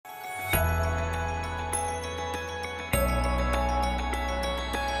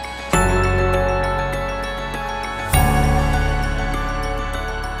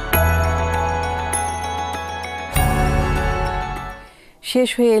শেষ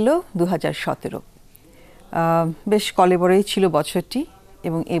হয়ে এলো 2017। বেশ কলেবরেই ছিল বছরটি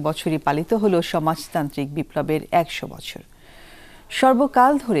এবং এই বছরই পালিত হলো সমাজতান্ত্রিক বিপ্লবের 100 বছর।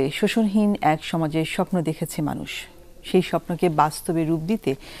 সর্বকাল ধরে শোষণহীন এক সমাজের স্বপ্ন দেখেছে মানুষ। সেই স্বপ্নকে বাস্তবে রূপ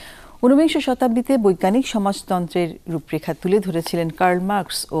দিতে ঊনবিংশ শতাব্দীতে বৈজ্ঞানিক সমাজতন্ত্রের রূপরেখা তুলে ধরেছিলেন কার্ল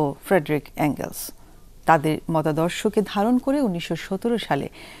মার্কস ও ফ্রেডরিক এঙ্গেলস। তাদের মতাদর্শকে ধারণ করে 1917 সালে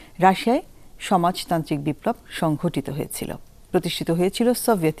রাশিয়ায় সমাজতান্ত্রিক বিপ্লব সংঘটিত হয়েছিল। প্রতিষ্ঠিত হয়েছিল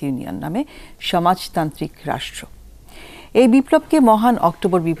সোভিয়েত ইউনিয়ন নামে সমাজতান্ত্রিক রাষ্ট্র। এই বিপ্লবকে মহান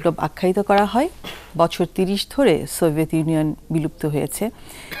অক্টোবর বিপ্লব আখ্যায়িত করা হয়। বছর 30 ধরে সোভিয়েত ইউনিয়ন বিলুপ্ত হয়েছে,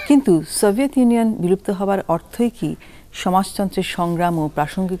 কিন্তু সোভিয়েত ইউনিয়ন বিলুপ্ত হওয়ার অর্থই কি সমাজতন্ত্রের সংগ্রাম ও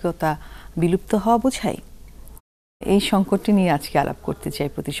প্রাসঙ্গিকতা বিলুপ্ত হওয়া বোঝায়? এই সংকটটি নিয়ে আজকে আলাপ করতে চাই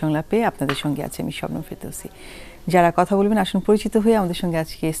প্রতিসংলাপে। আপনাদের সঙ্গে আছে আমি শবনম। যারা কথা বলবেন আসুন পরিচিত হয়ে। আমাদের সঙ্গে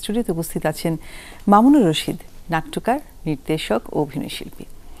আজকে স্টুডিওতে উপস্থিত আছেন মামুনুর রশিদ, নাট্যকার, নির্দেশক ও অভিনয়শিল্পী।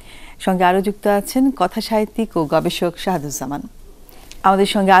 সঙ্গে আরও যুক্ত আছেন কথা সাহিত্যিক ও গবেষক শাহাদুজ্জামান। আমাদের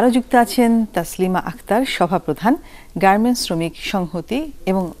সঙ্গে আরও যুক্ত আছেন তাসলিমা আক্তার, সভাপ্রধান, গার্মেন্টস শ্রমিক সংহতি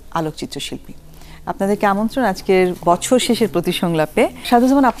এবং আলোকচিত্র শিল্পী। আপনাদেরকে আমন্ত্রণ আজকের বছর শেষের প্রতিসংলাপে।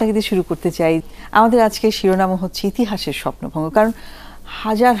 শাহাদুজ্জামান, আপনাকে দিয়ে শুরু করতে চাই। আমাদের আজকের শিরোনাম হচ্ছে ইতিহাসের স্বপ্নভঙ্গ। কারণ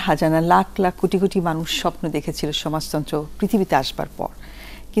হাজার হাজার না লাখ লাখ কোটি কোটি মানুষ স্বপ্ন দেখেছিল সমাজতন্ত্র পৃথিবীতে আসবার পর,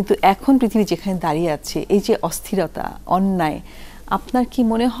 কিন্তু এখন পৃথিবী যেখানে দাঁড়িয়ে আছে, এই যে অস্থিরতা, অন্যায়, আপনার কি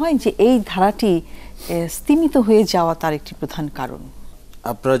মনে হয় যে এই ধারাটি স্তিমিত হয়ে যাওয়া তার একটি প্রধান কারণ?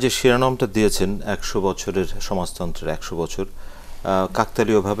 আপনারা যে শিরোনামটা দিয়েছেন 100 বছরের সমাজতন্ত্রের 100 বছর,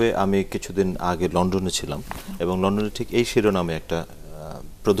 কাকতালীয়ভাবে আমি কিছুদিন আগে লন্ডনে ছিলাম এবং লন্ডনে ঠিক এই শিরোনামে একটা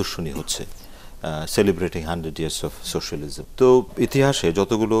প্রদর্শনী হচ্ছে, সেলিব্রেটিং 100 years of socialism। তো ইতিহাসে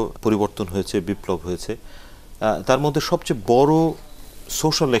যতগুলো পরিবর্তন হয়েছে, বিপ্লব হয়েছে, তার মধ্যে সবচেয়ে বড়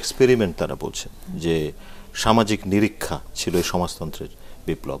সোশ্যাল এক্সপেরিমেন্ট তারা বলছেন যে সামাজিক নিরীক্ষা ছিল এই সমাজতন্ত্রের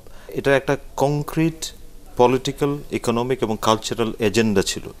বিপ্লব। এটা একটা কংক্রিট পলিটিক্যাল, ইকোনমিক এবং কালচারাল এজেন্ডা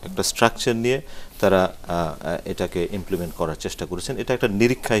ছিল। একটা স্ট্রাকচার নিয়ে তারা এটাকে ইমপ্লিমেন্ট করার চেষ্টা করেছেন। এটা একটা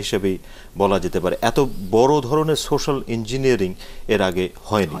নিরীক্ষা হিসেবেই বলা যেতে পারে। এত বড় ধরনের সোশ্যাল ইঞ্জিনিয়ারিং এর আগে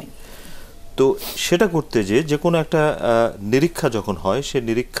হয়নি। তো সেটা করতে যে কোনো একটা নিরীক্ষা যখন হয়, সে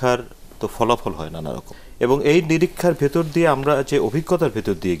নিরীক্ষার তো ফলাফল হয় নানা রকম, এবং এই নিরীক্ষার ভেতর দিয়ে আমরা যে অভিজ্ঞতার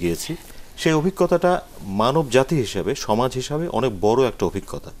ভেতর দিয়ে গিয়েছি, সেই অভিজ্ঞতাটা মানব জাতি হিসাবে, সমাজ হিসাবে অনেক বড় একটা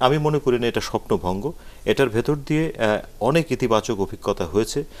অভিজ্ঞতা। আমি মনে করি না এটা স্বপ্নভঙ্গ। এটার ভেতর দিয়ে অনেক ইতিবাচক অভিজ্ঞতা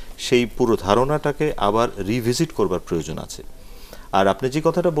হয়েছে। সেই পুরো ধারণাটাকে আবার রিভিজিট করবার প্রয়োজন আছে। আর আপনি যে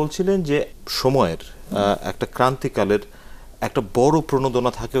কথাটা বলছিলেন যে সময়ের একটা ক্রান্তিকালের একটা বড়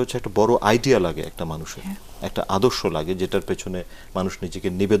প্রণোদনা থাকে, হচ্ছে একটা বড় আইডিয়া লাগে একটা মানুষের, একটা আদর্শ লাগে যেটার পেছনে মানুষ নিজেকে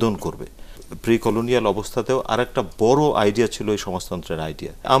নিবেদন করবে। প্রি কলোনিয়াল অবস্থাতেও আর একটা বড় আইডিয়া ছিল এই সমাজতন্ত্রের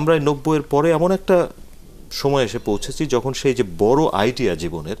আইডিয়া। আমরা 90-এর পরে এমন একটা সময় এসে পৌঁছেছি যখন সেই যে বড় আইডিয়া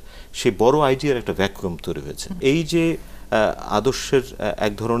জীবনের, সেই বড় আইডিয়ার একটা ভ্যাকুয়াম তৈরি হয়েছে। এই যে আদর্শের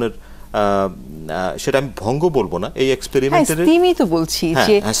এক ধরনের, সেটা আমি ভঙ্গ বলবো না, এই এক্সপেরিমেন্টের স্তিমিত বলছি,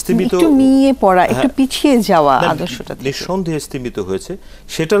 যে একটু মিয়ে পড়া, একটু পিছিয়ে যাওয়া আদর্শটা নিঃসন্দেহে স্তিমিত হয়েছে।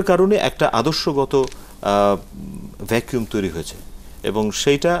 সেটার কারণে একটা আদর্শগত ভ্যাকুয়াম তৈরি হয়েছে এবং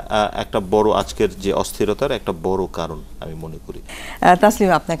সেইটা একটা বড় আজকের যে অস্থিরতার একটা বড় কারণ আমি মনে করি। তাসলিম,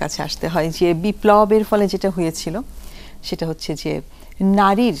 আপনার কাছে আসতে হয় যে বিপ্লবের ফলে যেটা হয়েছিল সেটা হচ্ছে যে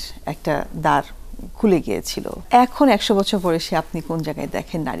নারীর একটা দ্বার খুলে গিয়েছিল। এখন 100 বছর পরে সে আপনি কোন জায়গায়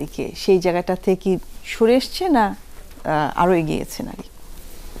দেখেন নারীকে? সেই জায়গাটা থেকে কি সরে এসছে না আরো এগিয়েছে নারী?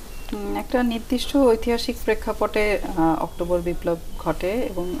 একটা নির্দিষ্ট ঐতিহাসিক প্রেক্ষাপটে অক্টোবর বিপ্লব ঘটে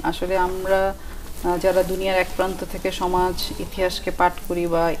এবং আসলে আমরা যারা দুনিয়ার এক প্রান্ত থেকে সমাজ ইতিহাসকে পাঠ করি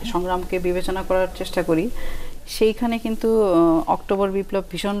বা সংগ্রামকে বিবেচনা করার চেষ্টা করি, সেইখানে কিন্তু অক্টোবর বিপ্লব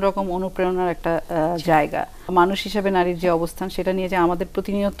ভীষণ রকম অনুপ্রেরণার একটা জায়গা। মানুষ হিসাবে নারীর যে অবস্থান, সেটা নিয়ে যে আমাদের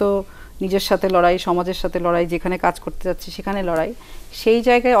প্রতিনিয়ত নিজের সাথে লড়াই, সমাজের সাথে লড়াই, যেখানে কাজ করতে যাচ্ছে সেখানে লড়াই, সেই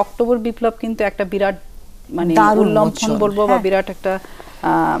জায়গায় অক্টোবর বিপ্লব কিন্তু একটা বিরাট মানে উল্লম্ফন বলবো বা বিরাট একটা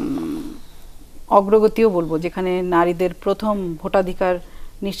অগ্রগতিও বলবো, যেখানে নারীদের প্রথম ভোটাধিকার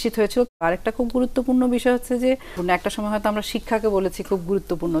নিশ্চিত হয়েছিল। আর একটা খুব গুরুত্বপূর্ণ বিষয় হচ্ছে যে একটা সময় হয়তো আমরা শিক্ষাকে বলেছি খুব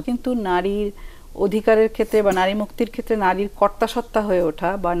গুরুত্বপূর্ণ, কিন্তু নারীর অধিকারের ক্ষেত্রে বা নারী মুক্তির ক্ষেত্রে নারীর কর্তাসত্তা হয়ে ওঠা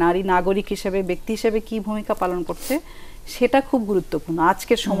বা নারী নাগরিক হিসেবে, ব্যক্তি হিসেবে কি ভূমিকা পালন করছে, সেটা খুব গুরুত্বপূর্ণ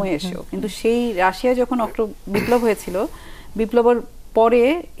আজকের সময়ে এসেও। কিন্তু সেই রাশিয়ায় যখন বিপ্লব হয়েছিল, বিপ্লবের পরে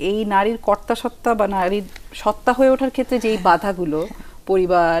এই নারীর কর্তাসত্তা বা নারীর সত্তা হয়ে ওঠার ক্ষেত্রে যেই বাধাগুলো,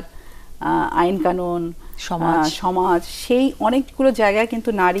 পরিবার, আইন কানুন, সমাজ, সেই অনেকগুলো জায়গায় কিন্তু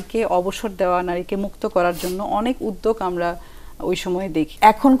নারীকে অবসর দেওয়া, নারীকে মুক্ত করার জন্য অনেক উদ্যোগ আমরা ওই সময় দেখি।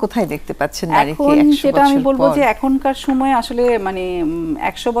 এখন কোথায় দেখতে পাচ্ছেন নারীকে? এখন 100 যেটা আমি বছর বলবো পর? যে এখনকার সময় আসলে মানে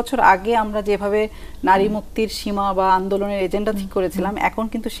 100 বছর আগে আমরা যেভাবে নারী মুক্তির সীমা বা আন্দোলনের এজেন্ডা ঠিক করেছিলাম, এখন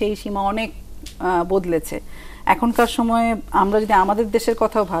কিন্তু সেই সীমা অনেক বদলেছে। এখনকার সময়ে আমরা যদি আমাদের দেশের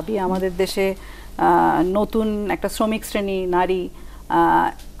কথাও ভাবি, আমাদের দেশে নতুন একটা শ্রমিক শ্রেণী নারী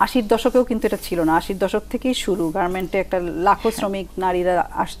 80-র দশকেও কিন্তু এটা ছিল না। 80-র দশক থেকেই শুরু, গার্মেন্টে একটা লাখো শ্রমিক নারীরা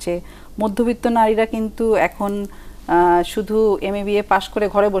আসছে। মধ্যবিত্ত নারীরা কিন্তু এখন শুধু MA BA পাশ করে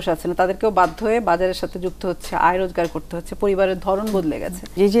ঘরে বসে আছে না, তাদেরকেও বাধ্য হয়ে বাজারের সাথে যুক্ত হচ্ছে, আয় রোজগার করতে হচ্ছে, পরিবারের ধরন বদলে গেছে।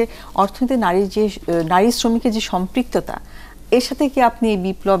 যে অর্থনীতি নারী শ্রমিকের যে সম্পৃক্ততা, এর সাথে কি আপনি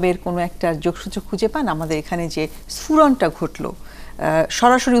বিপ্লবের কোনো একটা যোগসূচক খুঁজে পান? আমাদের এখানে যে স্ফুরণটা ঘটলো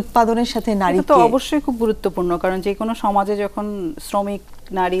সরাসরি উৎপাদনের সাথে নারী তো অবশ্যই খুব গুরুত্বপূর্ণ, কারণ যে কোনো সমাজে যখন শ্রমিক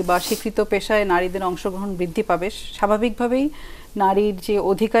নারী বা স্বীকৃত পেশায় নারীদের অংশগ্রহণ বৃদ্ধি পাবে, স্বাভাবিকভাবেই নারীর যে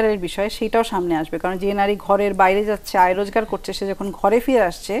অধিকারের বিষয় সেটাও সামনে আসবে। কারণ যে নারী ঘরের বাইরে যাচ্ছে, আয় রোজগার করছে, সে যখন ঘরে ফিরে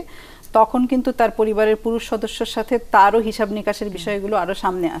আসছে তখন কিন্তু তার পরিবারের পুরুষ সদস্যের সাথে তারও হিসাব নিকাশের বিষয়গুলো আরও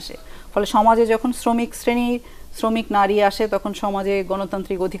সামনে আসে। ফলে সমাজে যখন শ্রমিক নারী আসে, তখন সমাজে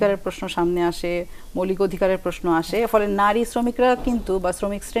গণতান্ত্রিক অধিকারের প্রশ্ন সামনে আসে, মৌলিক অধিকারের প্রশ্ন আসে। ফলে নারী শ্রমিকরা কিন্তু বা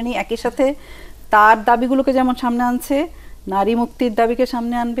শ্রমিক শ্রেণী একই সাথে তার দাবিগুলোকে যেমন সামনে আনছে, নারী মুক্তির দাবিকে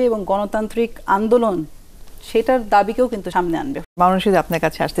সামনে আনবে এবং গণতান্ত্রিক আন্দোলন সেটার দাবিকেও কিন্তু সামনে আনবে। মানুষই আপনার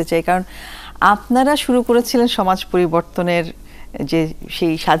কাছে আসতে চাই, কারণ আপনারা শুরু করেছিলেন সমাজ পরিবর্তনের যে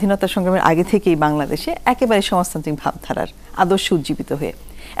সেই স্বাধীনতা সংগ্রামের আগে থেকেই বাংলাদেশে একেবারে সমাজতান্ত্রিক ভাবধারার আদর্শ উজ্জীবিত হয়ে,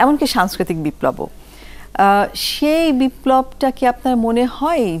 এমনকি সাংস্কৃতিক বিপ্লবও। সেই বিপ্লবটা কি আপনার মনে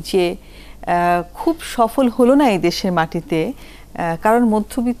হয় যে খুব সফল হলো না এই দেশের মাটিতে, কারণ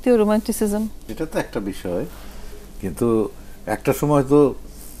মধ্যবিত্তীয় রোমান্টিসিজম? এটা তো একটা বিষয়, কিন্তু একটা সময় তো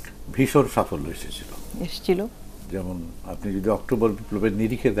ভীষণ সাফল্য এসেছিল। যেমন আপনি যদি অক্টোবর বিপ্লবের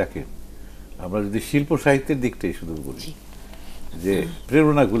নিরিখে দেখেন, আমরা যদি শিল্প সাহিত্যের দিকটাই শুধু বলি, যে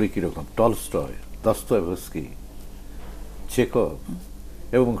প্রেরণাগুলি কিরকম, টলস্টয়, দস্তয়েভস্কি, চেকভ,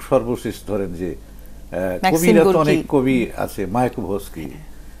 এবং সর্বশেষ ধরেন যে কবিরা তো অনেক কবি আছে, মায়াকোভস্কি,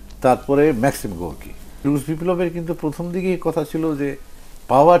 তারপরে ম্যাক্সিম গোর্কি। রুশ বিপ্লবের কিন্তু প্রথম দিকেই কথা ছিল যে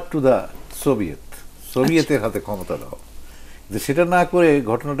পাওয়ার টু দ্য সোভিয়েতের হাতে ক্ষমতা দাও, সেটা না করে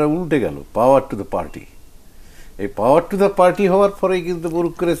ঘটনাটা উল্টে গেল, পাওয়ার টু দ্য পার্টি। এই পাওয়ার টু দ্য পার্টি হওয়ার পরেই কিন্তু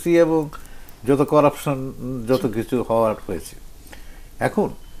ব্যুরোক্রেসি এবং যত করাপশন, যত কিছু হওয়ার হয়েছে। এখন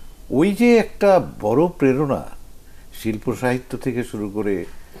ওই যে একটা বড় প্রেরণা, শিল্প সাহিত্য থেকে শুরু করে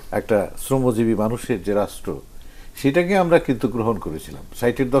একটা শ্রমজীবী মানুষের যে রাষ্ট্র, সেটাকে আমরা কিন্তু গ্রহণ করেছিলাম।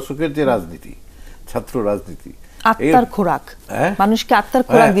 60-এর দশকের যে রাজনীতি, ছাত্র রাজনীতি, আত্মার খোরাক, মানুষকে আত্মার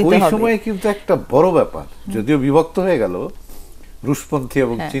খোরাক দিতে হবে, ওই সময় কিন্তু একটা বড় ব্যাপার। যদিও বিভক্ত হয়ে গেল রুশপন্থী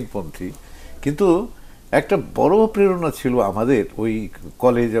এবং চীনপন্থী, কিন্তু একটা বড় প্রেরণা ছিল আমাদের ওই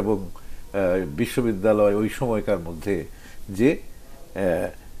কলেজ এবং বিশ্ববিদ্যালয় ওই সময়কার মধ্যে, যে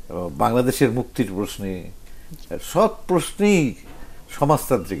বাংলাদেশের মুক্তির প্রশ্নে, সব প্রশ্নেই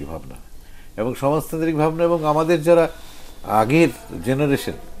সমাজতান্ত্রিক ভাবনা এবং আমাদের যারা আগের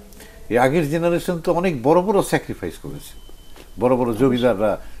জেনারেশন, এই আগের জেনারেশন তো অনেক বড় বড় স্যাক্রিফাইস করেছে। বড় বড়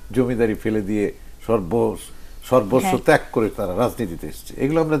জমিদাররা জমিদারি ফেলে দিয়ে সর্বস্ব ত্যাগ করে তারা রাজনীতিতে এসেছে,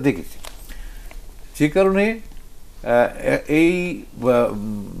 এগুলো আমরা দেখেছি। যে কারণে এই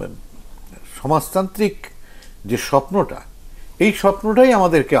সমাজতান্ত্রিক যে স্বপ্নটা, এই স্বপ্নটাই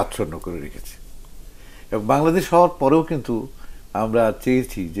আমাদেরকে আচ্ছন্ন করে রেখেছে। এবং বাংলাদেশ হওয়ার পরেও কিন্তু আমরা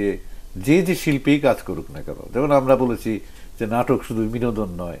চেয়েছি যে যে শিল্পী কাজ করুক না কেন, যেমন আমরা বলেছি যে নাটক শুধু বিনোদন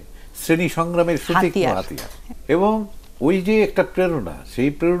নয়, শ্রেণী সংগ্রামের সুতীক্ষ্ণ হাতিয়ার। এবং ওই যে একটা প্রেরণা, সেই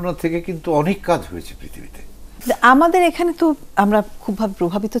প্রেরণা থেকে কিন্তু অনেক কাজ হয়েছে পৃথিবীতে। আমাদের এখানে তো আমরা খুবভাবে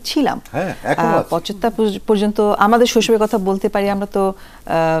প্রভাবিত ছিলাম। 75 পর্যন্ত আমাদের শৈশবের কথা বলতে পারি, আমরা তো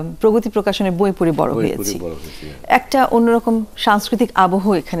প্রগতি প্রকাশনের বই পড়ে বড় হয়েছি। একটা অন্যরকম সাংস্কৃতিক আবহ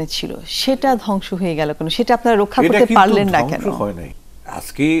এখানে ছিল, সেটা ধ্বংস হয়ে গেল কেন? সেটা আপনারা রক্ষা করতে পারলেন না কেন?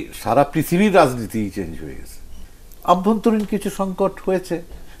 আজকে সারা পৃথিবীর রাজনীতি চেঞ্জ হয়ে গেছে, আভ্যন্তরীণ কিছু সংকট হয়েছে,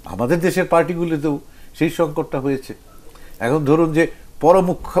 আমাদের দেশের পার্টিগুলিতেও সেই সংকটটা হয়েছে। এখন ধরুন যে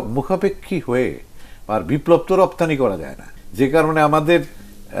মুখাপেক্ষী হয়ে আর বিপ্লব তো রপ্তানি করা যায় না, যে কারণে আমাদের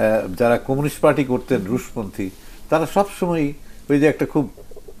যারা কমিউনিস্ট পার্টি করতেন রুশপন্থী, তারা সবসময় ওই যে একটা খুব,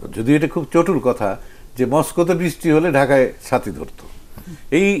 যদিও এটা খুব চটুল কথা, যে মস্কোতে বৃষ্টি হলে ঢাকায় ছাতি ধরত।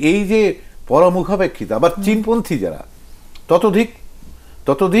 এই যে পরমুখাপেক্ষিতা, আবার চীনপন্থী যারা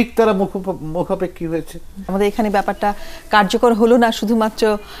ততোধিক তারা মুখাপেক্ষী হয়েছে। আমাদের এখানে ব্যাপারটা কার্যকর হলো না শুধুমাত্র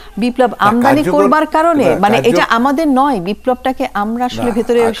বিপ্লব আমদানি করবার কারণে, মানে এটা আমাদের নয়, বিপ্লবটাকে আমরা আসলে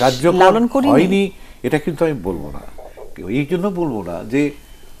ভেতরে লালন করিনি, এটা কিন্তু আমি বলবো না। এই জন্য বলবো না যে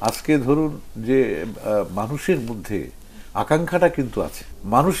আজকে ধরুন যে মানুষের মধ্যে আকাঙ্ক্ষাটা কিন্তু আছে,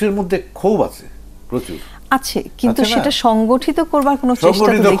 মানুষের মধ্যে ক্ষোভ আছে, প্রচুর আছে, কিন্তু সেটা সংগঠিত করবার কোনো চেষ্টা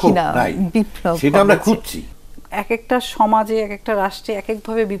তো দেখি না। বিপ্লব সেটা আমরা খুঁজছি। এক একটা সমাজে, এক একটা রাষ্ট্রে এক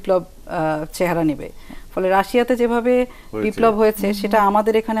একভাবে বিপ্লব চেহারা নেবে। ফলে রাশিয়াতে যেভাবে বিপ্লব হয়েছে সেটা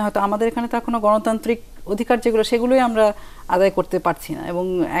আমাদের এখানে হয়তো, আমাদের এখানে তো এখনো গণতান্ত্রিক অধিকার যেগুলো সেগুলোই আমরা আদায় করতে পারছি না। এবং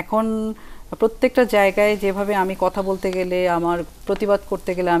এখন প্রত্যেকটা জায়গায় যেভাবে আমি কথা বলতে গেলে, আমার প্রতিবাদ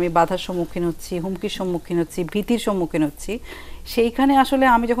করতে গেলে আমি বাধার সম্মুখীন হচ্ছি, হুমকির সম্মুখীন হচ্ছি, ভীতির সম্মুখীন হচ্ছি, সেইখানে আসলে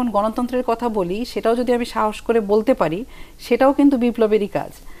আমি যখন গণতন্ত্রের কথা বলি সেটাও যদি আমি সাহস করে বলতে পারি, সেটাও কিন্তু বিপ্লবেরই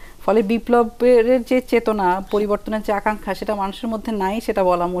কাজ। ফলে বিপ্লবের যে চেতনা, পরিবর্তনের যে আকাঙ্ক্ষা, সেটা মানুষের মধ্যে নাই, সেটা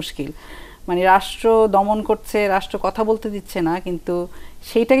বলা মুশকিল। মানে রাষ্ট্র দমন করছে, রাষ্ট্র কথা বলতে দিচ্ছে না, কিন্তু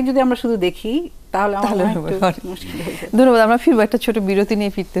সেইটাকে যদি আমরা শুধু দেখি তাহলে মুশকিল হয়ে যায়। ধন্যবাদ। আমরা ফিরবো, একটা ছোট বিরতি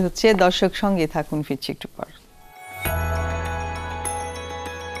নিয়ে ফিরতে হচ্ছে। দর্শক সঙ্গে থাকুন, ফিরছি একটু পর।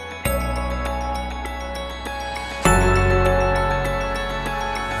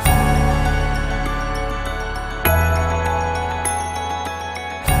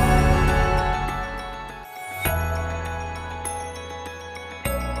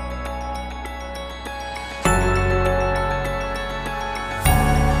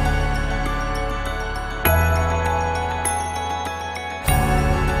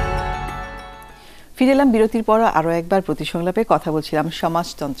 ফিরে এলাম বিরতির পর। আরও একবার প্রতিসংলাপে কথা বলছিলাম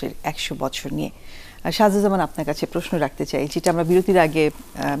সমাজতন্ত্রের 100 বছর নিয়ে। সাজুজ্জামান, আপনার কাছে প্রশ্ন রাখতে চাই, যেটা আমরা বিরতির আগে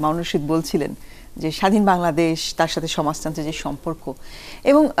মামুনুর রশীদ বলছিলেন যে স্বাধীন বাংলাদেশ, তার সাথে সমাজতন্ত্রের যে সম্পর্ক,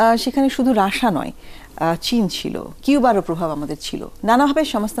 এবং সেখানে শুধু রাশা নয়, চীন ছিল, কিউবারও প্রভাব আমাদের ছিল। নানাভাবে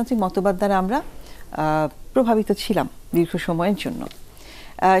সমাজতান্ত্রিক মতবাদ দ্বারা আমরা প্রভাবিত ছিলাম দীর্ঘ সময়ের জন্য।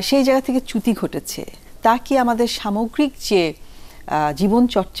 সেই জায়গা থেকে চ্যুতি ঘটেছে, তা কি আমাদের সামগ্রিক যে জীবন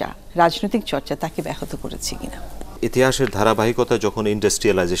চর্চা, রাজনৈতিক চর্চা, তাকে ব্যাহত করেছে কিনা? ইতিহাসের ধারাবাহিকতা যখন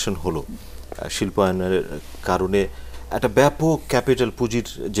ইন্ডাস্ট্রিয়ালাইজেশন হলো, শিল্পায়নের কারণে একটা ব্যাপক ক্যাপিটাল পুঁজির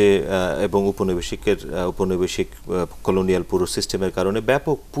যে এবং উপনিবেশিক কলোনিয়াল পুরো সিস্টেমের কারণে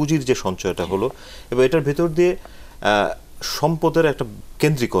ব্যাপক পুঁজির যে সঞ্চয়টা হলো, এবং এটার ভেতর দিয়ে সম্পদের একটা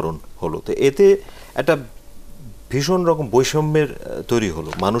কেন্দ্রীকরণ হলো। তো এতে একটা ভীষণ রকম বৈষম্যের তৈরি হলো,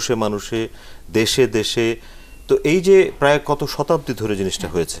 মানুষে মানুষে, দেশে দেশে। তো এই যে প্রায় কত শতাব্দী ধরে জিনিসটা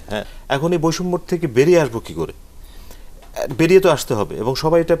হয়েছে, হ্যাঁ, এখন এই বৈষম্য থেকে বেরিয়ে আসবো কি করে? বেরিয়ে তো আসতে হবে, এবং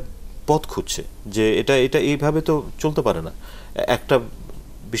সবাই এটা পথ খুঁজছে যে এটা এইভাবে তো চলতে পারে না। একটা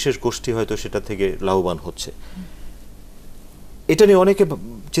বিশেষ গোষ্ঠী হয়তো সেটা থেকে লাভবান হচ্ছে। এটা নিয়ে অনেকে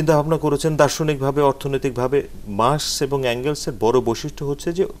চিন্তা ভাবনা করেছেন দার্শনিকভাবে, অর্থনৈতিকভাবে। মার্কস এবং অ্যাঙ্গেলসের বড় বৈশিষ্ট্য হচ্ছে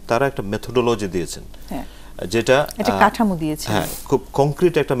যে তারা একটা মেথোডোলজি দিয়েছেন, যেটা কাঠামো দিয়েছে, হ্যাঁ, খুব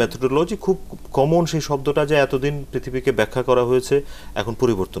কংক্রিট একটা মেথোডোলজি, খুব কমন সেই শব্দটা যে এতদিন পৃথিবীকে ব্যাখ্যা করা হয়েছে, এখন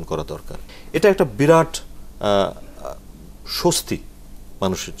পরিবর্তন করা দরকার। এটা একটা বিরাট স্বস্তি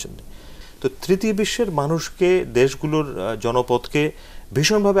মানুষের জন্য। তো তৃতীয় বিশ্বের মানুষকে, দেশগুলোর জনপদকে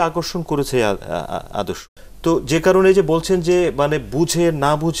ভীষণভাবে আকর্ষণ করেছে আদর্শ। তো যে কারণে যে বলছেন যে মানে বুঝে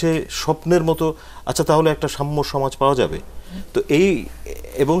না বুঝে স্বপ্নের মতো, আচ্ছা তাহলে একটা সাম্য সমাজ পাওয়া যাবে, তো এই,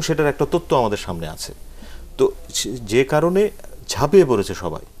 এবং সেটার একটা তত্ত্ব আমাদের সামনে আছে। তো যে কারণে ঝাঁপিয়ে পড়েছে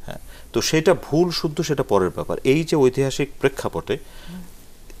সবাই, হ্যাঁ। তো সেটা ভুল শুদ্ধ সেটা পরের ব্যাপার। এই যে ঐতিহাসিক প্রেক্ষাপটে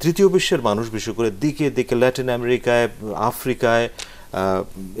তৃতীয় বিশ্বের মানুষ, বিশেষ করে দিকে দিকে ল্যাটিন আমেরিকায়, আফ্রিকায়,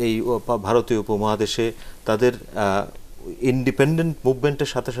 এই ভারতীয় উপমহাদেশে, তাদের ইন্ডিপেন্ডেন্ট মুভমেন্টের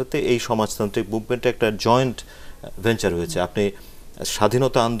সাথে সাথে এই সমাজতান্ত্রিক মুভমেন্টে একটা জয়েন্ট ভেঞ্চার হয়েছে। আপনি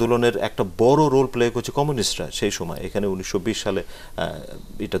স্বাধীনতা আন্দোলনের একটা বড় রোল প্লে করছে কমিউনিস্টরা সেই সময়, এখানে 1920 সালে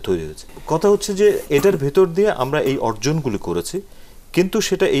এটা তৈরি হয়েছে। কথা হচ্ছে যে এটার ভেতর দিয়ে আমরা এই অর্জনগুলি করেছি, কিন্তু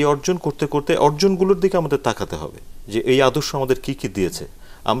সেটা এই অর্জন করতে করতে অর্জনগুলোর দিকে আমাদের তাকাতে হবে যে এই আদর্শ আমাদের কি কি দিয়েছে।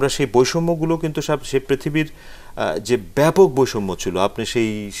 আমরা সেই বৈষম্যগুলো কিন্তু সব, সেই পৃথিবীর যে ব্যাপক বৈষম্য ছিল, আপনি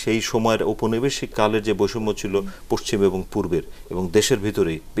সেই সময়ের ঔপনিবেশিক কালের যে বৈষম্য ছিল পশ্চিম এবং পূর্বের, এবং দেশের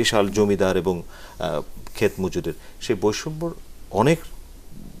ভিতরেই বিশাল জমিদার এবং ক্ষেত মজুরের, সেই বৈষম্যর অনেক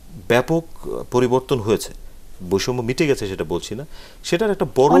ব্যাপক পরিবর্তন হয়েছে। বৈষম্য মিটে গেছে সেটা বলছি না, সেটার একটা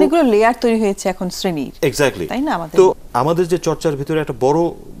বড় অনেকগুলো লেয়ার তৈরি হয়েছে এখন শ্রেণীর। এক্স্যাক্টলি, তাই না? তো আমাদের যে চর্চার ভিতরে একটা বড়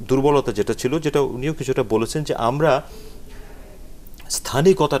দুর্বলতা যেটা ছিল, যেটা উনিও কিছুটা বলেছেন, যে আমরা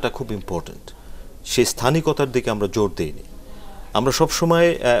স্থানিকতাটা খুব ইম্পর্টেন্ট, সেই স্থানিকতার দিকে আমরা জোর দিইনি। আমরা সবসময়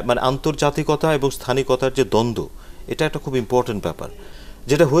মানে আন্তর্জাতিকতা এবং স্থানিকতার যে দ্বন্দ্ব, এটা একটা খুব ইম্পর্টেন্ট ব্যাপার।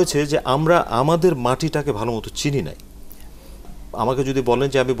 যেটা হয়েছে যে আমরা আমাদের মাটিটাকে ভালো মতো চিনি নাই। আমাকে যদি বলেন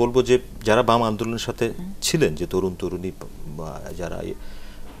যে আমি বলবো যে যারা বাম আন্দোলনের সাথে ছিলেন, যে তরুণ তরুণী, যারা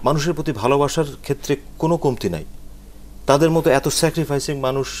মানুষের প্রতি ভালোবাসার ক্ষেত্রে কোনো কমতি নাই, তাদের মতো এত স্যাক্রিফাইসিং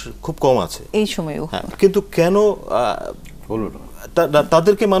মানুষ খুব কম আছে এই সময়েও। কিন্তু কেন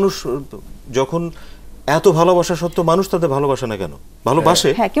তাদেরকে মানুষ যখন এত ভালোবাসা সত্ত্বেও মানুষ তাদের ভালোবাসে না কেন? ভালোবাসে,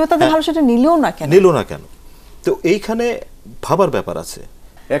 হ্যাঁ, কেউ তাদের ভালোবাসাটা নিল না কেন? তো এইখানে ভাবার ব্যাপার আছে।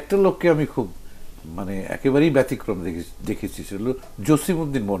 একটা লোককে আমি খুব মানে একেবারেই ব্যতিক্রম দেখেছি, সেটা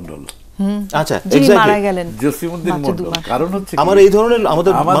জসিমউদ্দিন মন্ডল। আচ্ছা, যিনি মারা গেলেন জসিমউদ্দিন মন্ডল। কারণ হচ্ছে আমার এই ধরনের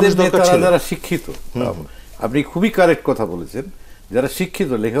আমাদের নেতারা যারা শিক্ষিত, আপনি খুবই কারেক্ট কথা বলেছেন, যারা শিক্ষিত,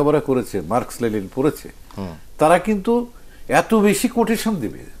 লেখাপড়া করেছে, মার্কস লেনিন পড়েছে, তারা কিন্তু এত বেশি কোটেশন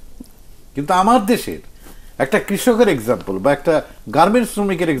দিবে। কিন্তু আমার দেশের একটা কৃষকের এক্সাম্পল বা একটা গার্মেন্টস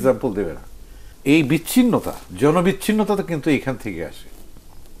শ্রমিকের এক্সাম্পল দেবে না। এই বিচ্ছিন্নতা, জনবিচ্ছিন্নতা তো কিন্তু এখান থেকে আসে।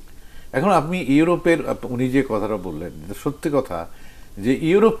 এখন আপনি ইউরোপের, উনি যে কথাটা বললেন সত্যি কথা, যে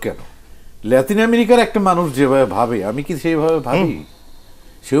ইউরোপ কেন, ল্যাতিন আমেরিকার একটা মানুষ যেভাবে ভাবে, আমি কি সেইভাবে ভাবি?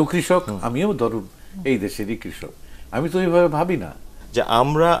 সেও কৃষক, আমিও ধরুন এই দেশেরই কৃষক, আমি তো এইভাবে ভাবি না। যে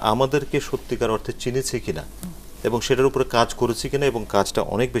আমরা আমাদেরকে সত্যিকার অর্থে চিনেছি কিনা এবং সেটার উপরে কাজ করেছি কিনা, এবং কাজটা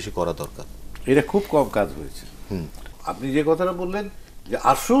অনেক বেশি করা দরকার। এটা খুব কম কাজ হয়েছে। আপনি যে কথাটা বললেন যে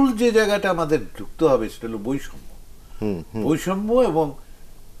আসল যে জায়গাটা আমাদের যুক্ত হবে সেটা হলো বৈষম্য। বৈষম্য, এবং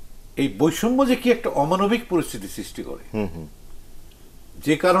এই বৈষম্য যে কি একটা অমানবিক পরিস্থিতি সৃষ্টি করে,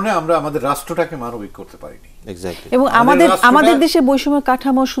 যে কারণে আমরা আমাদের রাষ্ট্রটাকে মানবিক করতে পারিনি। এবং আমাদের দেশে বৈষম্য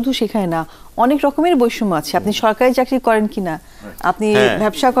কাঠামো শুধু শেখায় না, অনেক রকমের বৈষম্য আছে। আপনি সরকারি চাকরি করেন কিনা, আপনি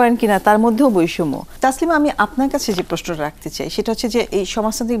ব্যবসা করেন কিনা, তার মধ্যেও বৈষম্য। তাসলিমা, আমি আপনার কাছে যে প্রশ্নটা রাখতে চাই সেটা হচ্ছে যে এই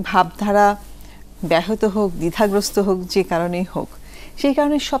সমাজতান্ত্রিক ভাবধারা ব্যাহত হোক, দ্বিধাগ্রস্ত হোক, যে কারণেই হোক, সেই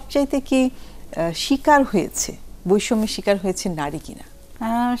কারণে সবচাইতে কি শিকার হয়েছে, বৈষম্যের শিকার হয়েছে নারী কিনা?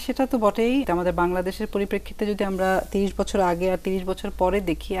 সেটা তো বটেই। আমাদের বাংলাদেশের পরিপ্রেক্ষিতে যদি আমরা 30 বছর আগে আর 30 বছর পরে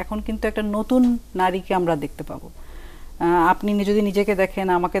দেখি, এখন কিন্তু একটা নতুন নারীকে আমরা দেখতে পাবো। আপনি যদি নিজেকে দেখেন,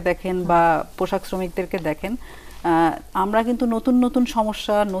 আমাকে দেখেন, বা পোশাক শ্রমিকদেরকে দেখেন, আমরা কিন্তু নতুন নতুন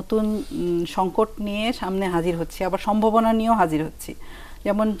সমস্যা, নতুন সংকট নিয়ে সামনে হাজির হচ্ছি, আবার সম্ভাবনা নিয়েও হাজির হচ্ছি।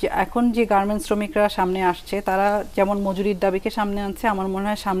 যেমন এখন যে গার্মেন্টস শ্রমিকরা সামনে আসছে, তারা যেমন মজুরির দাবিকে সামনে আনছে, আমার মনে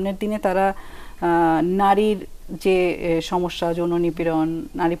হয় সামনের দিনে তারা নারীর যে সমস্যা, যৌন নিপীড়ন,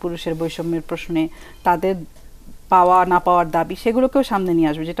 নারী পুরুষের বৈষম্যের প্রশ্নে তাদের পাওয়া না পাওয়ার দাবি, সেগুলোকেও সামনে নিয়ে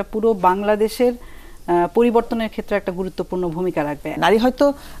আসবে, যেটা পুরো বাংলাদেশের পরিবর্তনের ক্ষেত্রে একটা গুরুত্বপূর্ণ ভূমিকা রাখবে। নারী হয়তো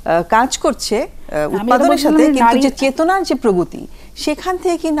কাজ করছে উৎপাদনের সাথে, কিন্তু যে চেতনার যে প্রগতি, সেখান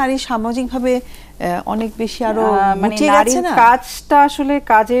থেকে কি নারী সামাজিকভাবে অনেক বেশি আরো মুটিয়ে গেছে না? কাজটা আসলে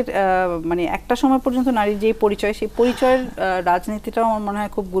কাজের মানে একটা সময় পর্যন্ত নারীর যে পরিচয়, সেই পরিচয়ের রাজনীতিটাও আমার মনে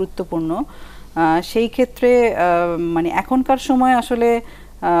হয় খুব গুরুত্বপূর্ণ। সেই ক্ষেত্রে মানে এখনকার সময় আসলে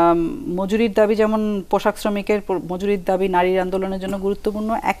মজুরির দাবি, যেমন পোশাক শ্রমিকের মজুরির দাবি নারীর আন্দোলনের জন্য গুরুত্বপূর্ণ,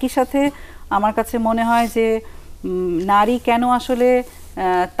 একই সাথে আমার কাছে মনে হয় যে নারী কেন আসলে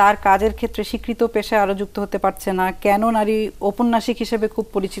তার কাজের ক্ষেত্রে স্বীকৃত পেশায় আরো যুক্ত হতে পারছে না, কেন নারী ঔপন্যাসিক হিসেবে খুব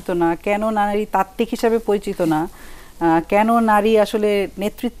পরিচিত না, কেন নারী তাত্ত্বিক হিসেবে পরিচিত না, কেন নারী আসলে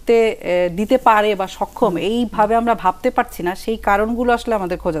নেতৃত্বে দিতে পারে বা সক্ষম, এইভাবে আমরা ভাবতে পারছি না, সেই কারণগুলো আসলে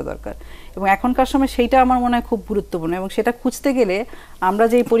আমাদের খোঁজা দরকার। এবং এখনকার সময় সেইটা আমার মনে হয় খুব গুরুত্বপূর্ণ। এবং সেটা খুঁজতে গেলে আমরা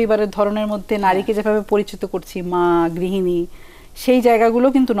যে পরিবারের ধরনের মধ্যে নারীকে যেভাবে পরিচিত করছি, মা, গৃহিণী, সেই জায়গাগুলো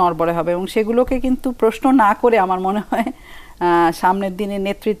কিন্তু নড়বড়ে হবে। এবং সেগুলোকে কিন্তু প্রশ্ন না করে আমার মনে হয় সামনের দিনে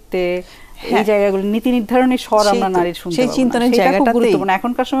নেতৃত্বে এই জায়গাগুলো, নীতি নির্ধারণের স্বর আমরা নারীর শুনতে পাবো, সেটা খুব গুরুত্বপূর্ণ।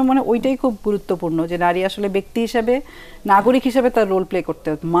 এখনকার সময় মনে ওইটাই খুব গুরুত্বপূর্ণ, যে নারী আসলে ব্যক্তি হিসেবে, নাগরিক হিসেবে তার রোল প্লে করতে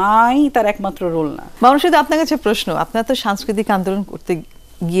হবে, মাই তার একমাত্র রোল না। মানুষের আপনার কাছে প্রশ্ন, আপনারা তো সাংস্কৃতিক আন্দোলন করতে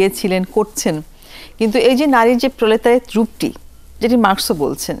গিয়েছিলেন, করছেন, কিন্তু এই যে নারীর যে প্রলেতারের রূপটি, যেটি মার্কসও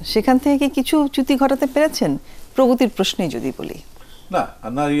বলছেন, সেখান থেকে কিছু চ্যুতি ঘটাতে পেরেছেন প্রগতির প্রশ্নে যদি বলি? না,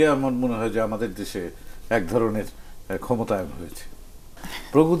 নারীরা আমার মনে হয় যে আমাদের দেশে এক ধরনের ক্ষমতায়ন হয়েছে,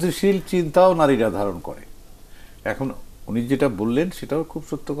 প্রগতিশীল চিন্তাও নারীরা ধারণ করে। এখন উনি যেটা বললেন সেটাও খুব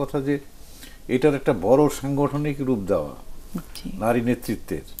সত্য কথা, যে এটার একটা বড় সাংগঠনিক রূপ দেওয়া নারী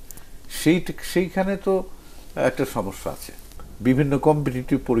নেতৃত্বের, সেইখানে তো একটা সমস্যা আছে। বিভিন্ন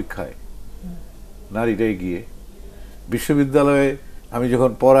কম্পিটিটিভ পরীক্ষায় নারীরাই গিয়ে, বিশ্ববিদ্যালয়ে আমি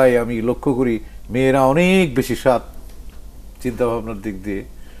যখন পড়াই, আমি লক্ষ্য করি মেয়েরা অনেক বেশি সৎ, চিন্তা ভাবনার দিক দিয়ে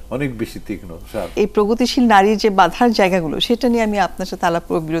অনেক বেশি তীক্ষ্ণ। এই প্রগতিশীল নারীর যে বাধার জায়গাগুলো, সেটা নিয়ে আমি আপনার সাথে আলাপ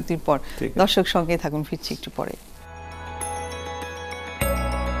করব বিরতির পর। দর্শক সঙ্গে থাকুন, ফিরছি একটু পরে।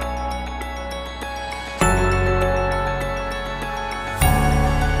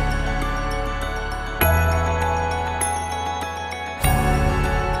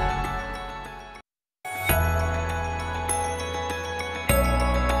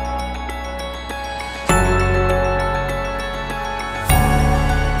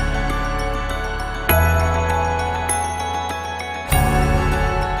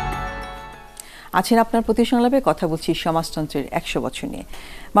 আছেন আপনার প্রতিসংলাপে, কথা বলছি সমাজতন্ত্রের 100 বছর নিয়ে।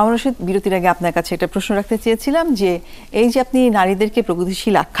 মামুন রশিদ, বিরতির আগে আপনার কাছে একটা প্রশ্ন রাখতে চেয়েছিলাম, যে এই যে আপনি নারীদেরকে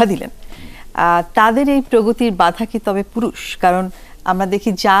প্রগতিশীল আখ্যা দিলেন, তাদের এই প্রগতির বাধা কি তবে পুরুষ? কারণ আমরা দেখি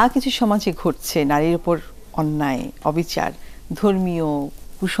যা কিছু সমাজে ঘটছে, নারীর উপর অন্যায়, অবিচার, ধর্মীয়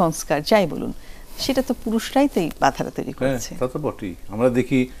কুসংস্কার, যাই বলুন, সেটা তো পুরুষরাই তো এই বাধাটা তৈরি করছে। তা তো বটেই। আমরা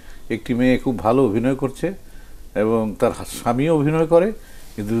দেখি একটি মেয়ে খুব ভালো অভিনয় করছে এবং তার স্বামীও অভিনয় করে,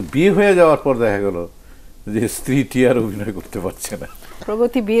 কিন্তু বিয়ে হয়ে যাওয়ার পর দেখা গেল যে স্ত্রীটি আর অভিনয় করতে পারছে না,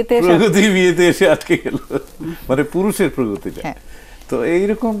 প্রগতি বিয়েতে এসে আটকে গেল, মানে পুরুষের প্রগতিটা। তো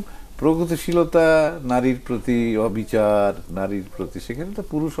এইরকম প্রগতিশীলতা, নারীর প্রতি অবিচার, নারীর প্রতি, সেখানে তো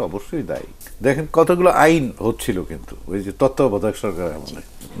পুরুষ অবশ্যই দায়ী। দেখেন কতগুলো আইন হচ্ছিল কিন্তু ওই যে তত্ত্বাবধায়ক সরকার আমলে,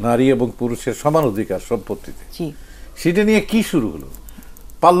 নারী এবং পুরুষের সমান অধিকার সম্পত্তিতে, সেটা নিয়ে কি শুরু হলো,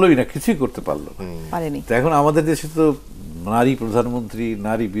 পারলই না, কিছুই করতে পারলো পারেনি। তো এখন আমাদের দেশে তো নারী প্রধানমন্ত্রী,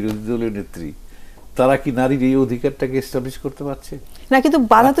 নারী বিরোধী দলীয় নেত্রী, তারা কি নারীর এই অধিকারটাকে এস্টাবলিশ করতে পারছে না? কিন্তু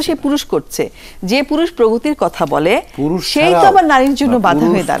বাধা তো সেই পুরুষ করছে, যে পুরুষ প্রগতির কথা বলে সেই তো আবার নারীর জন্য বাধা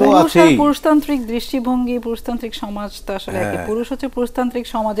হয়ে দাঁড়ায়। পুরুষতান্ত্রিক দৃষ্টিভঙ্গি, পুরুষতান্ত্রিক সমাজ তো আসলে পুরুষ হচ্ছে পুরুষতান্ত্রিক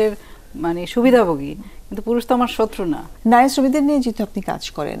সমাজের মানে সুবিধাভোগী, কিন্তু পুরুষ তো আমার শত্রু না। নারী শ্রমিকদের নিয়ে যেহেতু আপনি কাজ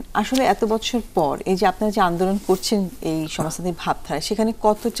করেন, আসলে এত বছর পর এই যে আপনারা যে আন্দোলন করছেন এই সমাজতান্ত্রিক ভাবধারায়, সেখানে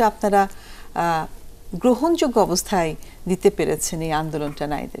কতটা আপনারা গ্রহণযোগ্য অবস্থায় দিতে পেরেছেন এই আন্দোলনটা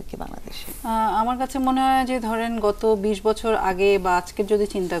নারীদেরকে বাংলাদেশে? আমার কাছে মনে হয় যে ধরেন গত 20 বছর আগে বা আজকের যদি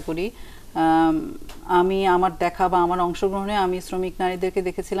চিন্তা করি, আমি আমার দেখা বা আমার অংশগ্রহণে আমি শ্রমিক নারীদেরকে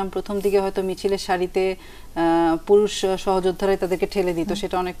দেখেছিলাম প্রথম দিকে হয়তো মিছিলের সারিতে পুরুষ সহযোদ্ধারাই তাদেরকে ঠেলে দিত,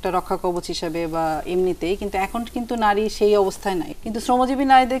 সেটা অনেকটা রক্ষা কবচ হিসাবে বা এমনিতেই, কিন্তু এখন কিন্তু নারী সেই অবস্থায় নাই। কিন্তু শ্রমজীবী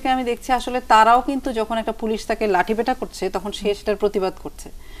নারীদেরকে আমি দেখছি আসলে তারাও কিন্তু যখন একটা পুলিশ তাকে লাঠিপেটা করছে তখন সে সেটার প্রতিবাদ করছে,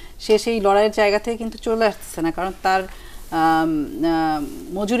 সে সেই লড়াইয়ের জায়গা থেকে কিন্তু চলে আসছে না, কারণ তার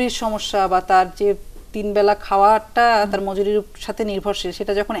মজুরির সমস্যা বা তার যে 3 বেলা খাওয়াটা তার মজুরির সাথে নির্ভরশীল,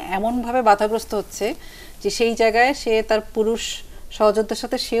 সেটা যখন এমনভাবে বাধাগ্রস্ত হচ্ছে যে সেই জায়গায় সে তার পুরুষ সহযোদ্ধার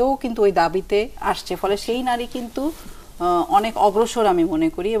সাথে সেও কিন্তু ওই দাবিতে আসছে, ফলে সেই নারী কিন্তু অনেক অগ্রসর আমি মনে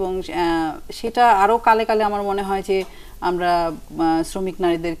করি। এবং সেটা আরও কালে কালে আমার মনে হয় যে আমরা শ্রমিক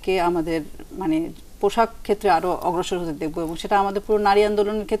নারীদেরকে আমাদের মানে পোশাক ক্ষেত্রে আরো অগ্রসর হতে দেখবো, এবং সেটা আমাদের পুরো নারী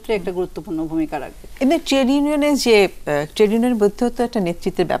আন্দোলনের ক্ষেত্রে একটা গুরুত্বপূর্ণ ভূমিকা রাখবে। এমনি ট্রেড ইউনিয়নে যে ট্রেড ইউনিয়নের মধ্যে তো একটা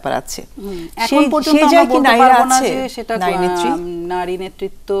নেতৃত্বের ব্যাপার আছে, এখন পর্যন্ত আমরা বলতে পারবো না যে সেটা নারী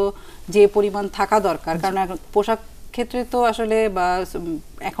নেতৃত্ব যে পরিমাণ থাকা দরকার, কারণ পোশাক ক্ষেত্রে তো আসলে বা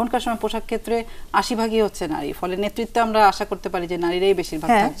এখনকার সময় পোশাক ক্ষেত্রে 80% হচ্ছে নারী, ফলে নেতৃত্বে আমরা আশা করতে পারি যে নারীরাই বেশিরভাগ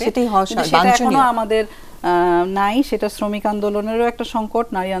থাকবে, সেটা এখনো আমাদের নাই। সেটা শ্রমিক আন্দোলনেরও একটা সংকট,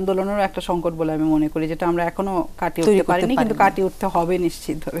 নারী আন্দোলনেরও একটা সংকট বলে আমি মনে করি, যেটা আমরা এখনো কাটিয়ে উঠতে পারিনি, কিন্তু কাটিয়ে উঠতে হবে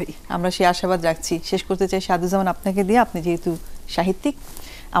নিশ্চিতভাবেই। আমরা সেই আশাবাদ রাখছি। শেষ করতে চাই সাদুজ্জামান আপনাকে দিয়ে, আপনি যেহেতু সাহিত্যিক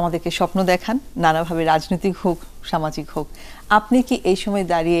আমাদেরকে স্বপ্ন দেখান, নানাভাবে রাজনৈতিক হোক সামাজিক হোক, আপনি কি এই সময়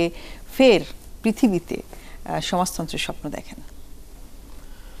দাঁড়িয়ে ফের পৃথিবীতে সমাজতন্ত্রের স্বপ্ন দেখেন?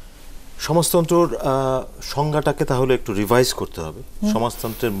 সমাজতন্ত্রের সংজ্ঞাটাকে তাহলে একটু রিভাইজ করতে হবে।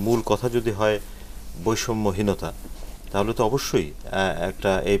 সমাজতন্ত্রের মূল কথা যদি হয় বৈষম্যহীনতা, তাহলে তো অবশ্যই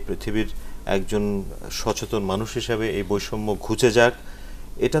একটা এই পৃথিবীর একজন সচেতন মানুষ হিসাবে এই বৈষম্য ঘুচে যাক,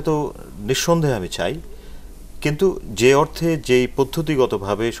 এটা তো নিঃসন্দেহে আমি চাই। কিন্তু যে অর্থে যেই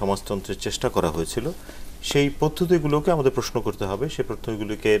পদ্ধতিগতভাবে সমাজতন্ত্রের চেষ্টা করা হয়েছিল, সেই পদ্ধতিগুলোকে আমাদের প্রশ্ন করতে হবে, সেই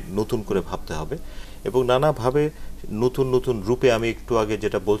পদ্ধতিগুলিকে নতুন করে ভাবতে হবে এবং নানাভাবে নতুন নতুন রূপে, আমি একটু আগে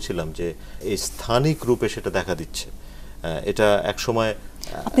যেটা বলছিলাম যে এই স্থানিক রূপে সেটা দেখা দিচ্ছে। এটা এক সময়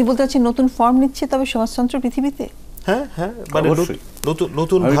আপনি বলতে চাচ্ছেন নতুন ফর্ম নিচ্ছে তবে সমাজতন্ত্র পৃথিবীতে? হ্যাঁ হ্যাঁ, মানে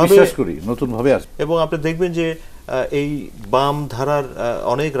নতুন ভাবে আসবে। এবং আপনি দেখবেন যে এই বাম ধারার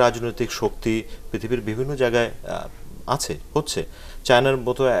অনেক রাজনৈতিক শক্তি পৃথিবীর বিভিন্ন জায়গায় আছে, হচ্ছে। চায়নার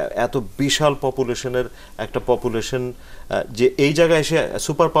মতো এত বিশাল পপুলেশনের একটা পপুলেশন যে এই জায়গায় এসে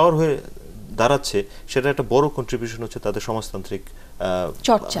সুপার পাওয়ার হয়ে দাঁড়াচ্ছে, সেটা একটা বড় কন্ট্রিবিউশন হচ্ছে তাদের সমাজতান্ত্রিক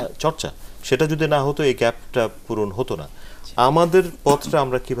চর্চা। সেটা যদি না হতো এই গ্যাপটা পূরণ হতো না। আমাদের পথটা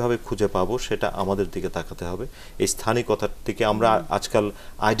আমরা কিভাবে খুঁজে পাবো সেটা আমাদের দিকে তাকাতে হবে। এই স্থানিকতার দিকে আমরা আজকাল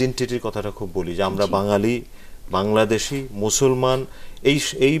আইডেন্টিটির কথাটা খুব বলি যে আমরা বাঙালি, বাংলাদেশি, মুসলমান,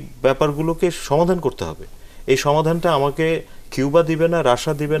 এই ব্যাপারগুলোকে সমাধান করতে হবে। এই সমাধানটা আমাকে কিউবা দিবে না,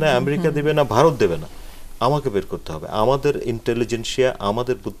 রাশিয়া দিবে না, আমেরিকা দিবে না, ভারত দেবে না, আমাকে বের করতে হবে। আমাদের ইন্টেলিজেন্সিয়া,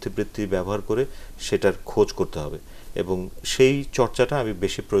 আমাদের বুদ্ধিবৃত্তি ব্যবহার করে সেটার খোঁজ করতে হবে এবং সেই চর্চাটা আমি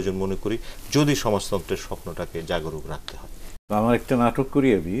বেশি প্রয়োজন মনে করি যদি সমাজতন্ত্রের স্বপ্নটাকে জাগরুক রাখতে হয়। আমার একটা নাটক করি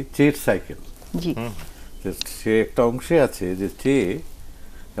আমি, চের সাইকেল। সে একটা অংশে আছে যে চে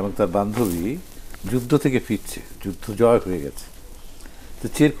এবং তার বান্ধবী যুদ্ধ থেকে ফিরছে, যুদ্ধ জয় হয়ে গেছে, তো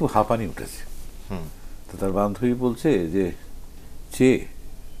চের খুব হাঁপানি উঠেছে। তো তার বান্ধবী বলছে যে চে,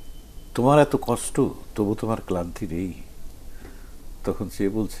 তোমার এত কষ্ট তবু তোমার ক্লান্তি নেই। তখন সে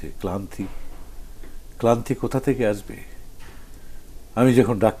বলছে, ক্লান্তি কোথা থেকে আসবে? আমি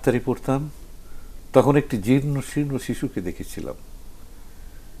যখন ডাক্তারি পড়তাম তখন একটি জীর্ণ শীর্ণ শিশুকে দেখেছিলাম।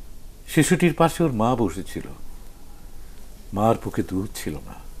 শিশুটির পাশে ওর মা বসেছিল, মার বুকে দুধ ছিল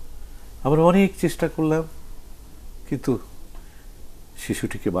না, আমরা অনেক চেষ্টা করলাম, কিন্তু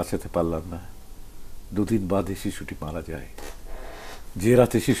শিশুটিকে বাঁচাতে পারলাম না। 2 দিন বাদে শিশুটি মারা যায়। যে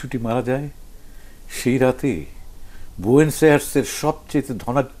রাতে শিশুটি মারা যায়, সেই রাতে বুয়েন্স আয়ার্সের সবচেয়ে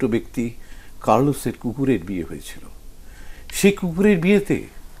ধনাঢ্য ব্যক্তি কার্লোসের কুকুরের বিয়ে হয়েছিল। সেই কুকুরের বিয়েতে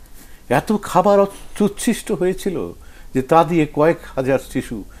এত খাবার উচ্ছিষ্ট হয়েছিল যে তা দিয়ে কয়েক হাজার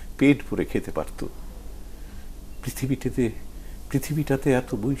শিশু পেট ভরে খেতে পারত। পৃথিবীটাতে এত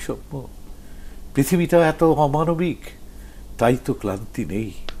বৈষম্য, পৃথিবীটা এত অমানবিক, তাই তো ক্লান্তি নেই,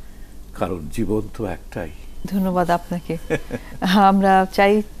 কারণ জীবন তো একটাই। ধন্যবাদ আপনাকে। আমরা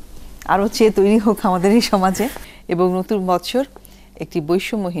চাই আরো চেয়ে তৈরি হোক আমাদের এই সমাজে, এবং নতুন বছর একটি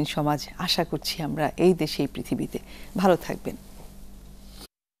বৈষম্যহীন সমাজ আশা করছি আমরা এই দেশে, এই পৃথিবীতে। ভালো থাকবেন।